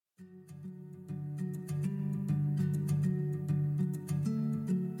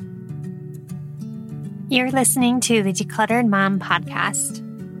You're listening to the Decluttered Mom Podcast,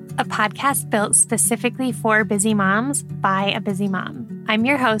 a podcast built specifically for busy moms by a busy mom. I'm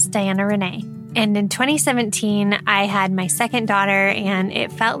your host, Diana Renee. And in 2017, I had my second daughter, and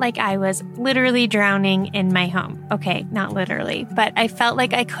it felt like I was literally drowning in my home. Okay, not literally, but I felt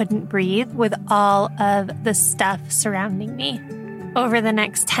like I couldn't breathe with all of the stuff surrounding me. Over the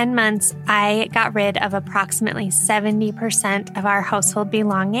next 10 months, I got rid of approximately 70% of our household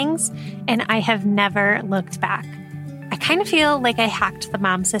belongings, and I have never looked back. I kind of feel like I hacked the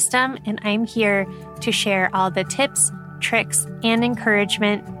mom system, and I'm here to share all the tips, tricks, and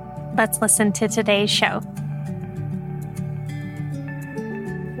encouragement. Let's listen to today's show.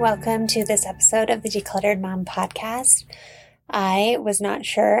 Welcome to this episode of the Decluttered Mom Podcast. I was not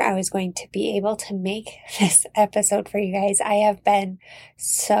sure I was going to be able to make this episode for you guys. I have been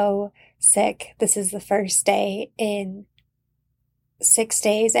so sick. This is the first day in 6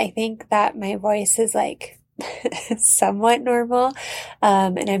 days, I think, that my voice is like somewhat normal.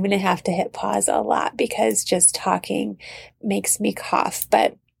 And I'm going to have to hit pause a lot because just talking makes me cough.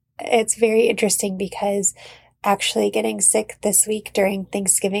 But it's very interesting because actually getting sick this week during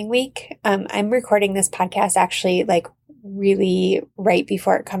Thanksgiving week, I'm recording this podcast actually like really right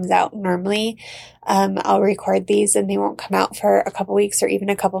before it comes out. Normally, I'll record these and they won't come out for a couple weeks or even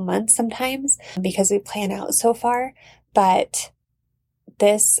a couple months sometimes because we plan out so far. But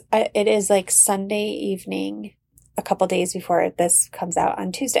this, it is like Sunday evening, a couple days before this comes out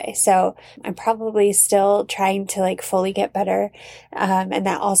on Tuesday. So I'm probably still trying to like fully get better. And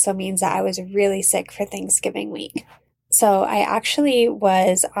that also means that I was really sick for Thanksgiving week. So I actually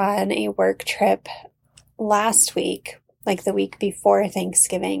was on a work trip last week, like the week before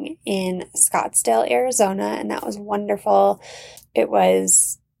Thanksgiving, in Scottsdale, Arizona, and that was wonderful. It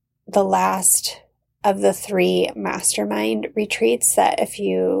was the last of the 3 mastermind retreats that if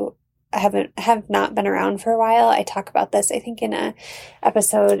you have not been around for a while, I talk about this, I think, in a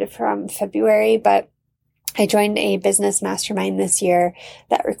episode from February, but I joined a business mastermind this year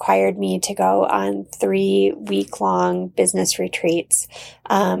that required me to go on 3 week-long business retreats.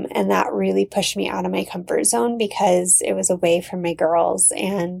 And that really pushed me out of my comfort zone because it was away from my girls.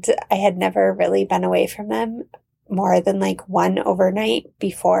 And I had never really been away from them more than like one overnight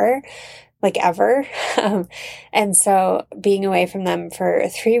before, like ever. And so being away from them for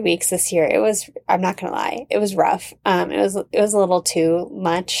 3 weeks this year, I'm not going to lie, it was rough. It was a little too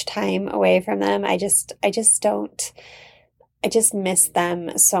much time away from them. I just miss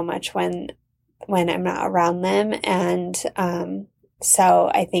them so much when I'm not around them. And, so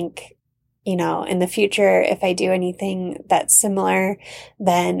I think, in the future, if I do anything that's similar,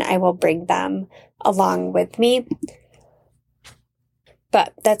 then I will bring them along with me.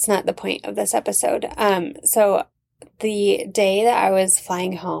 But that's not the point of this episode. So the day that I was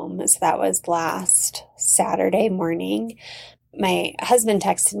flying home, so that was last Saturday morning, my husband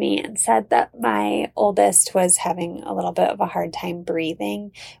texted me and said that my oldest was having a little bit of a hard time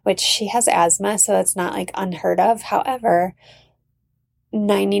breathing, which she has asthma, so it's not like unheard of. However,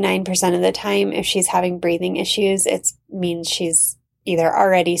 99% of the time, if she's having breathing issues, it means she's either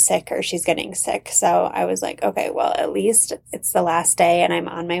already sick or she's getting sick. So I was like, okay, well, at least it's the last day and I'm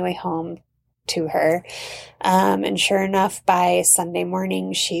on my way home to her. And sure enough, by Sunday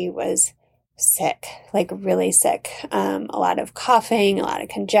morning, she was sick, like really sick. A lot of coughing, a lot of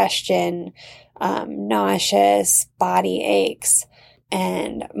congestion, nauseous, body aches,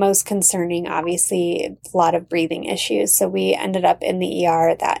 and most concerning, obviously, a lot of breathing issues. So we ended up in the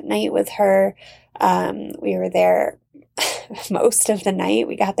ER that night with her. We were there most of the night.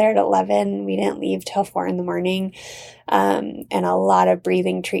 We got there at 11. We didn't leave till 4 a.m. And a lot of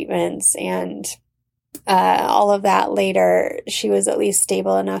breathing treatments and all of that later. She was at least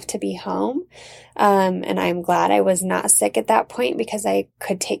stable enough to be home. And I'm glad I was not sick at that point because I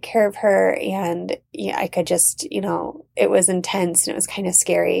could take care of her and I could just, it was intense and it was kind of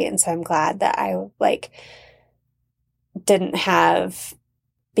scary. And so I'm glad that I didn't have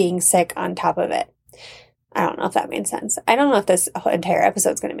being sick on top of it. I don't know if that made sense. I don't know if this whole entire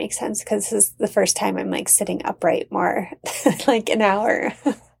episode is going to make sense because this is the first time I'm like sitting upright more like an hour.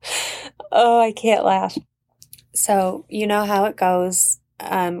 Oh, I can't laugh. So you know how it goes.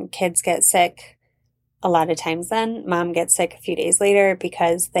 Kids get sick a lot of times then. Mom gets sick a few days later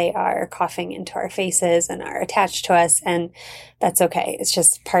because they are coughing into our faces and are attached to us. And that's okay. It's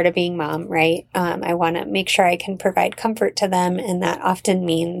just part of being mom, right? I want to make sure I can provide comfort to them. And that often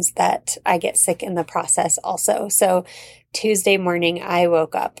means that I get sick in the process also. So Tuesday morning, I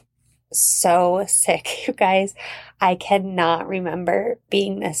woke up so sick, you guys. I cannot remember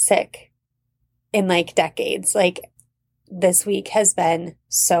being this sick in like decades. Like this week has been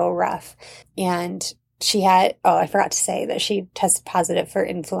so rough. And I forgot to say that she tested positive for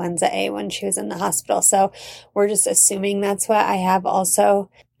influenza A when she was in the hospital. So we're just assuming that's what I have also.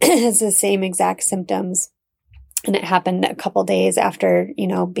 It's the same exact symptoms. And it happened a couple days after,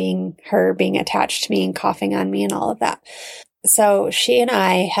 being attached to me and coughing on me and all of that. So she and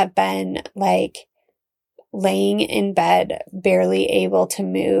I have been like laying in bed, barely able to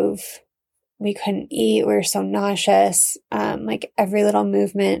move. We couldn't eat. We were so nauseous. Like every little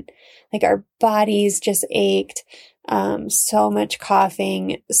movement, like our bodies just ached. So much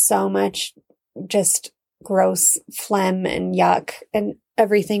coughing, so much just gross phlegm and yuck. And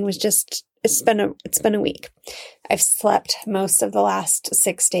everything was just, it's been a week. I've slept most of the last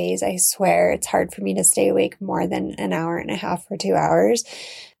 6 days. I swear it's hard for me to stay awake more than an hour and a half or 2 hours,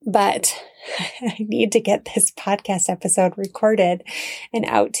 but I need to get this podcast episode recorded and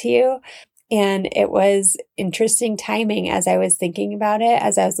out to you. And it was interesting timing as I was thinking about it,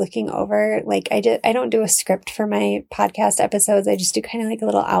 as I was looking over, like I don't do a script for my podcast episodes. I just do kind of like a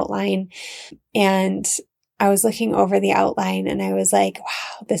little outline. And I was looking over the outline and I was like,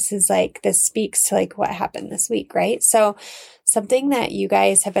 wow, this speaks to like what happened this week, right? So something that you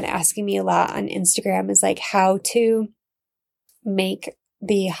guys have been asking me a lot on Instagram is like how to make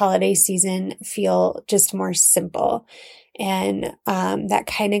the holiday season feel just more simple. And that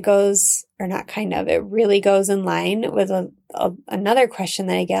kind of goes, or not kind of, it really goes in line with another question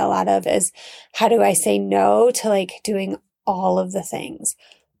that I get a lot of is, how do I say no to like doing all of the things,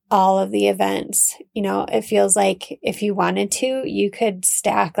 all of the events? It feels like if you wanted to, you could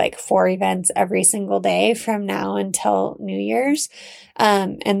stack like 4 events every single day from now until New Year's.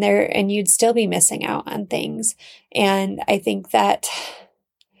 And you'd still be missing out on things. And I think that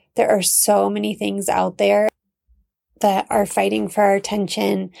there are so many things out there that are fighting for our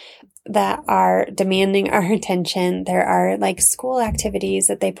attention, that are demanding our attention. There are like school activities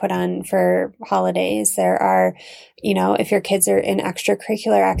that they put on for holidays. There are, if your kids are in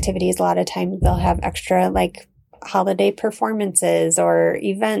extracurricular activities, a lot of times they'll have extra like holiday performances or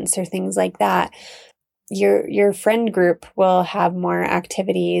events or things like that. Your friend group will have more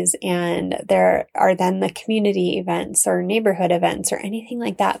activities, and there are then the community events or neighborhood events or anything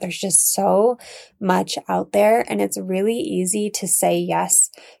like that. There's just so much out there, and it's really easy to say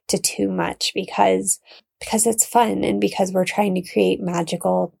yes to too much because it's fun and because we're trying to create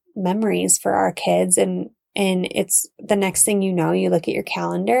magical memories for our kids. And it's the next thing you know, you look at your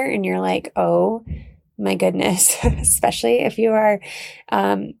calendar and you're like, oh my goodness, especially if you are,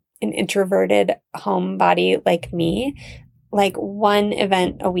 an introverted homebody like me, like one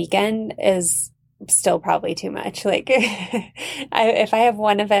event a weekend is still probably too much. Like if I have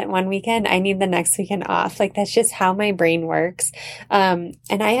one event one weekend, I need the next weekend off. Like that's just how my brain works. And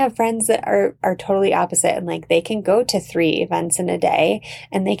I have friends that are totally opposite, and like they can go to 3 events in a day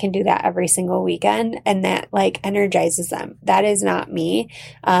and they can do that every single weekend, and that like energizes them. That is not me.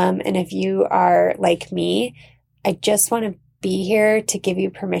 And if you are like me, I just want to be here to give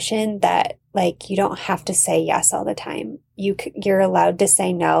you permission that like you don't have to say yes all the time. You're allowed to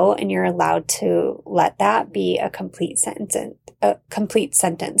say no, and you're allowed to let that be a complete sentence.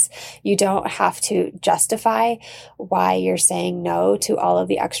 You don't have to justify why you're saying no to all of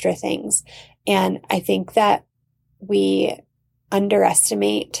the extra things. And I think that we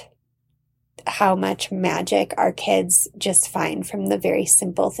underestimate how much magic our kids just find from the very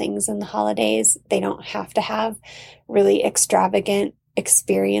simple things in the holidays. They don't have to have really extravagant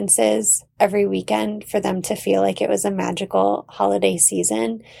experiences every weekend for them to feel like it was a magical holiday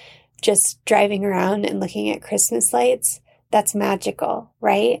season. Just driving around and looking at Christmas lights, that's magical,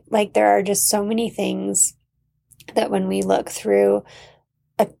 right? Like there are just so many things that when we look through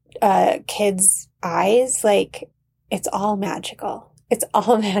a kid's eyes, like it's all magical. It's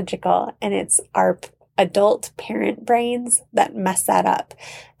all magical, and it's our adult parent brains that mess that up,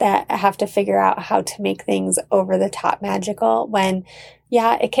 that have to figure out how to make things over the top magical when,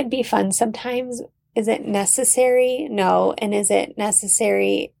 yeah, it can be fun sometimes. Is it necessary? No. And is it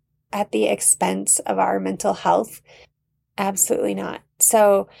necessary at the expense of our mental health? Absolutely not.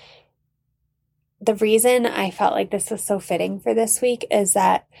 So the reason I felt like this was so fitting for this week is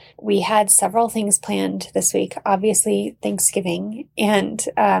that we had several things planned this week. Obviously, Thanksgiving, and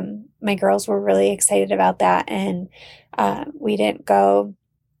my girls were really excited about that. And we didn't go.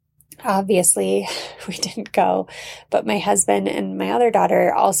 Obviously, we didn't go, but my husband and my other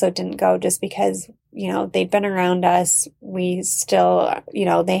daughter also didn't go just because, they'd been around us. We still,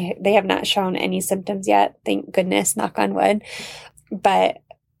 they have not shown any symptoms yet. Thank goodness, knock on wood. But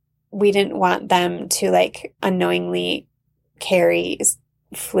we didn't want them to like unknowingly carry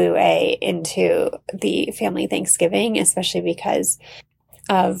flu A into the family Thanksgiving, especially because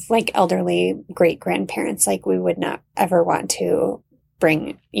of like elderly great grandparents. Like we would not ever want to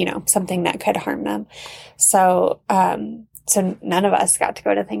bring, something that could harm them. So, so none of us got to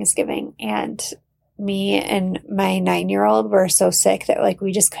go to Thanksgiving, and me and my 9-year-old were so sick that like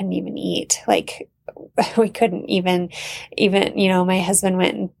we just couldn't even eat. Like we couldn't even, my husband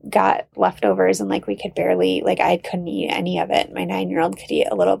went and got leftovers and like we could barely, like I couldn't eat any of it. My 9-year-old could eat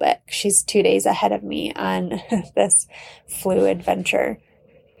a little bit. She's 2 days ahead of me on this flu adventure.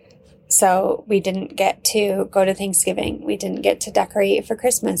 So we didn't get to go to Thanksgiving. We didn't get to decorate for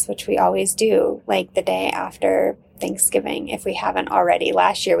Christmas, which we always do, like the day after Thanksgiving, if we haven't already.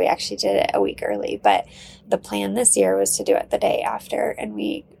 Last year, we actually did it a week early, but the plan this year was to do it the day after, and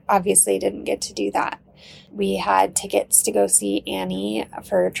we obviously didn't get to do that. We had tickets to go see Annie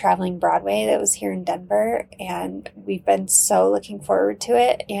for Traveling Broadway that was here in Denver, and we've been so looking forward to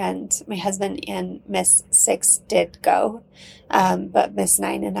it. And my husband and Miss 6 did go, but Miss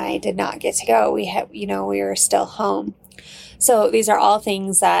 9 and I did not get to go. We were still home. So these are all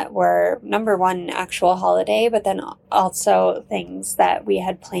things that were, number one, an actual holiday, but then also things that we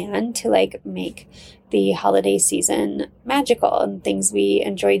had planned to like make the holiday season magical and things we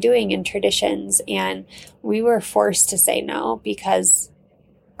enjoy doing and traditions. And we were forced to say no because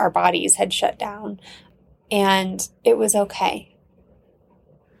our bodies had shut down, and it was okay.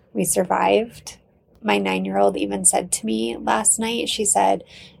 We survived. My 9-year-old even said to me last night, she said,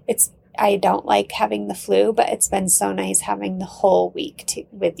 I don't like having the flu, but it's been so nice having the whole week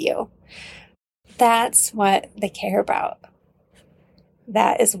with you. That's what they care about.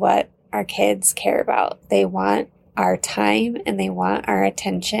 That is what our kids care about. They want our time and they want our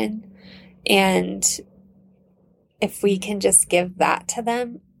attention. And if we can just give that to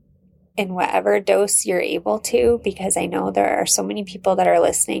them in whatever dose you're able to, because I know there are so many people that are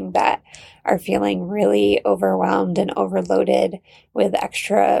listening that are feeling really overwhelmed and overloaded with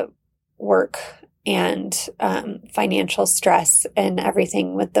extra work and financial stress and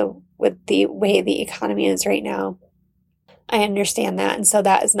everything with the way the economy is right now. I understand that. And so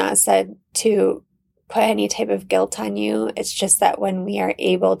that is not said to put any type of guilt on you. It's just that when we are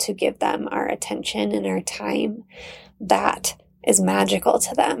able to give them our attention and our time, that is magical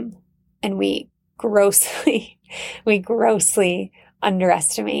to them. And we grossly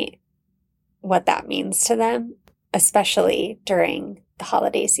underestimate what that means to them, especially during the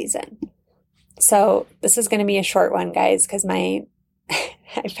holiday season. So this is going to be a short one, guys, because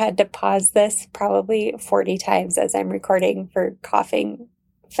I've had to pause this probably 40 times as I'm recording for coughing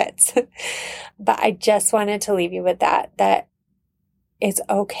fits. But I just wanted to leave you with that it's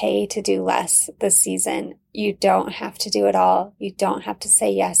okay to do less this season. You don't have to do it all. You don't have to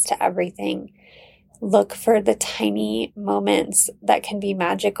say yes to everything. Look for the tiny moments that can be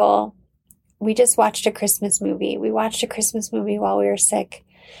magical. We just watched a Christmas movie. We watched a Christmas movie while we were sick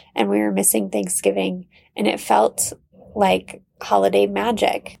and we were missing Thanksgiving, and it felt like holiday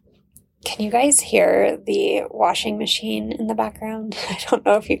magic. Can you guys hear the washing machine in the background? I don't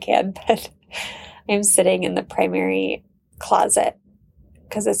know if you can, but I'm sitting in the primary closet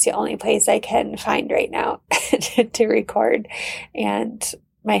because it's the only place I can find right now to record. And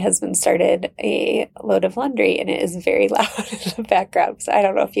my husband started a load of laundry and it is very loud in the background. So I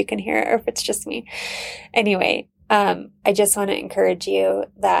don't know if you can hear it or if it's just me. Anyway, I just want to encourage you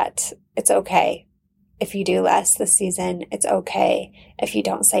that it's okay if you do less this season. It's okay if you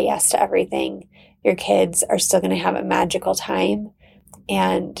don't say yes to everything. Your kids are still going to have a magical time,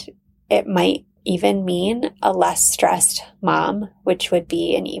 and it might even mean a less stressed mom, which would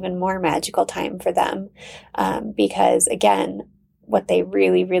be an even more magical time for them. Because again, what they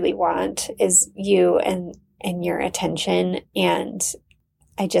really, really want is you and your attention. And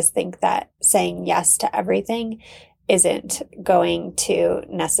I just think that saying yes to everything isn't going to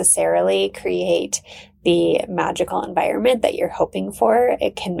necessarily create the magical environment that you're hoping for.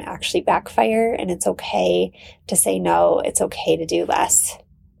 It can actually backfire, and it's okay to say no. It's okay to do less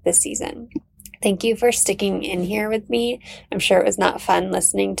this season. Thank you for sticking in here with me. I'm sure it was not fun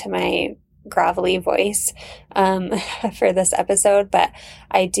listening to my grovelly voice for this episode, but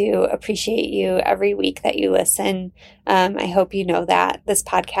I do appreciate you every week that you listen. I hope you know that this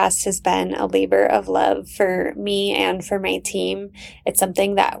podcast has been a labor of love for me and for my team. It's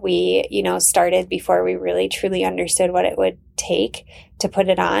something that we, started before we really truly understood what it would take to put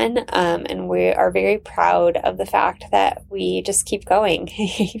it on. And we are very proud of the fact that we just keep going,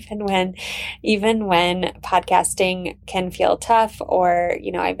 even when podcasting can feel tough, or,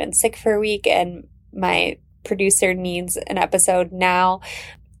 I've been sick for a week and my producer needs an episode now.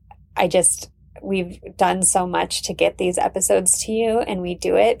 we've done so much to get these episodes to you, and we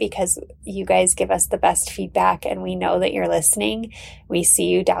do it because you guys give us the best feedback, and we know that you're listening. We see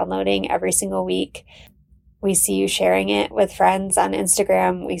you downloading every single week. We see you sharing it with friends on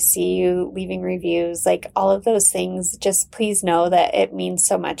Instagram. We see you leaving reviews, like all of those things. Just please know that it means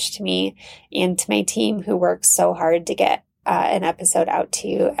so much to me and to my team who works so hard to get an episode out to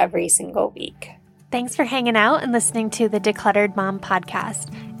you every single week. Thanks for hanging out and listening to the Decluttered Mom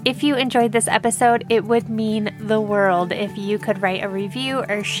podcast. If you enjoyed this episode, it would mean the world if you could write a review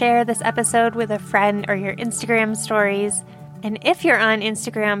or share this episode with a friend or your Instagram stories. And if you're on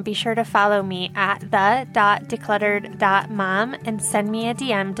Instagram, be sure to follow me at the.decluttered.mom and send me a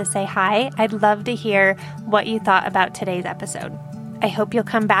DM to say hi. I'd love to hear what you thought about today's episode. I hope you'll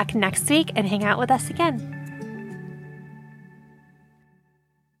come back next week and hang out with us again.